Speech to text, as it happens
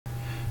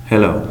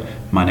Hello,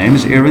 my name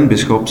is Erwin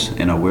Bischops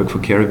and I work for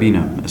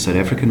Karabina, a South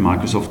African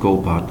Microsoft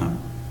Gold partner.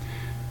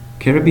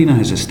 Karabina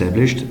has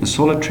established a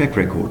solid track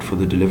record for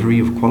the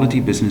delivery of quality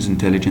business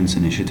intelligence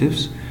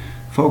initiatives,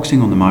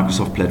 focusing on the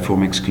Microsoft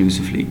platform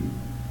exclusively.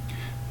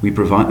 We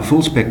provide a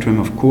full spectrum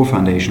of core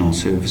foundational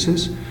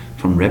services,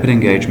 from rapid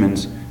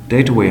engagements,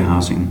 data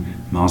warehousing,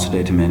 master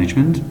data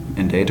management,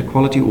 and data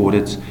quality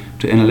audits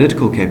to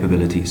analytical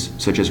capabilities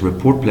such as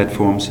report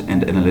platforms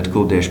and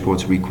analytical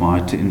dashboards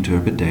required to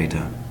interpret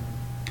data.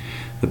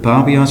 The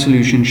Power BI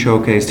solution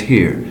showcased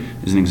here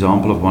is an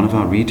example of one of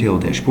our retail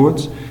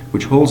dashboards,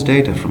 which holds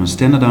data from a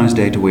standardized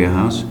data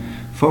warehouse,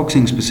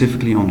 focusing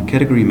specifically on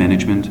category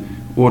management,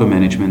 order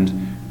management,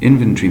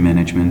 inventory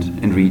management,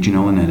 and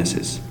regional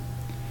analysis.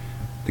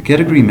 The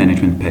category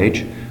management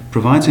page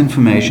provides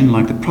information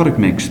like the product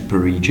mix per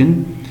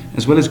region,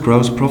 as well as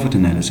gross profit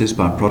analysis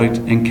by product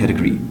and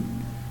category.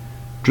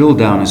 Drill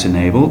down is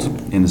enabled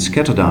in the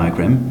scatter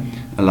diagram,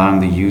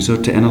 allowing the user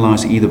to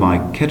analyze either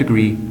by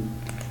category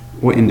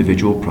or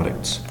individual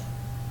products.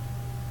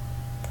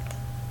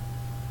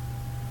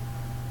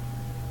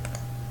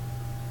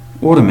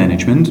 Order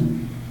management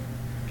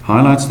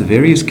highlights the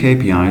various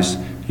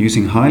KPIs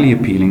using highly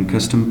appealing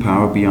custom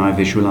Power BI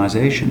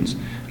visualizations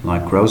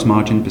like gross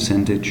margin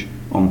percentage,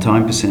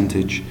 on-time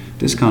percentage,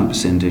 discount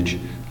percentage,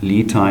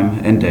 lead time,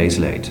 and days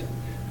late.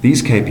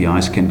 These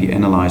KPIs can be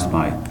analyzed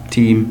by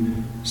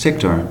team,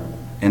 sector,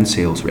 and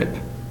sales rep.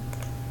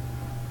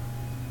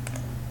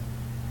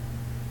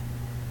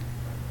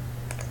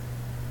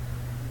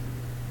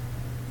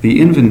 The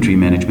Inventory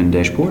Management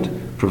Dashboard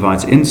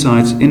provides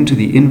insights into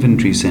the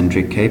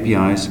inventory-centric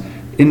KPIs,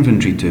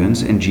 inventory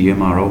turns, and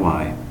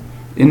GMROI.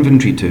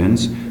 Inventory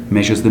turns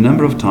measures the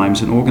number of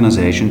times an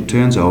organization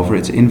turns over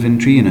its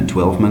inventory in a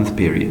 12-month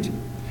period.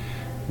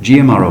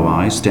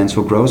 GMROI stands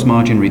for Gross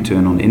Margin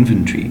Return on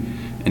Inventory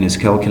and is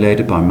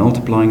calculated by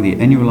multiplying the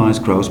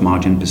annualized gross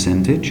margin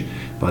percentage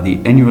by the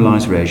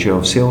annualized ratio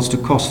of sales to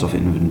cost of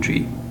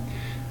inventory.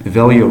 A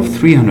value of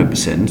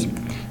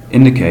 300%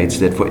 indicates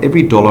that for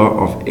every dollar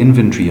of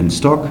inventory in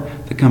stock,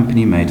 the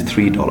company made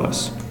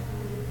 $3.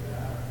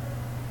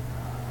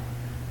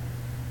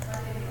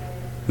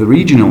 The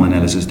Regional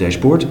Analysis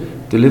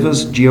Dashboard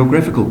delivers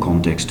geographical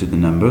context to the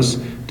numbers,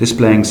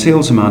 displaying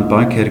sales amount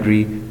by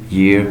category,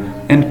 year,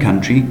 and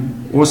country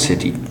or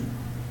city.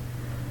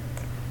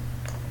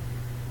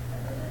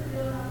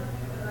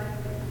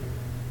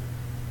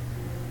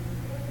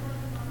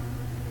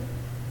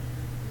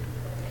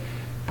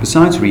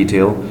 Besides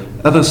retail,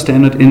 other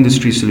standard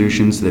industry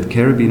solutions that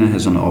Karabina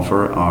has on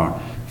offer are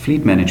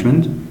fleet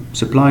management,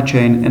 supply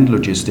chain and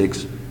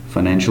logistics,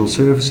 financial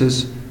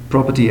services,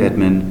 property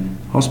admin,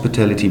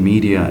 hospitality,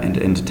 media and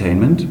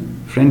entertainment,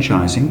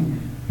 franchising,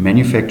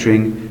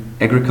 manufacturing,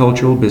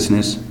 agricultural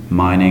business,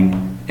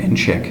 mining, and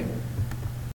check.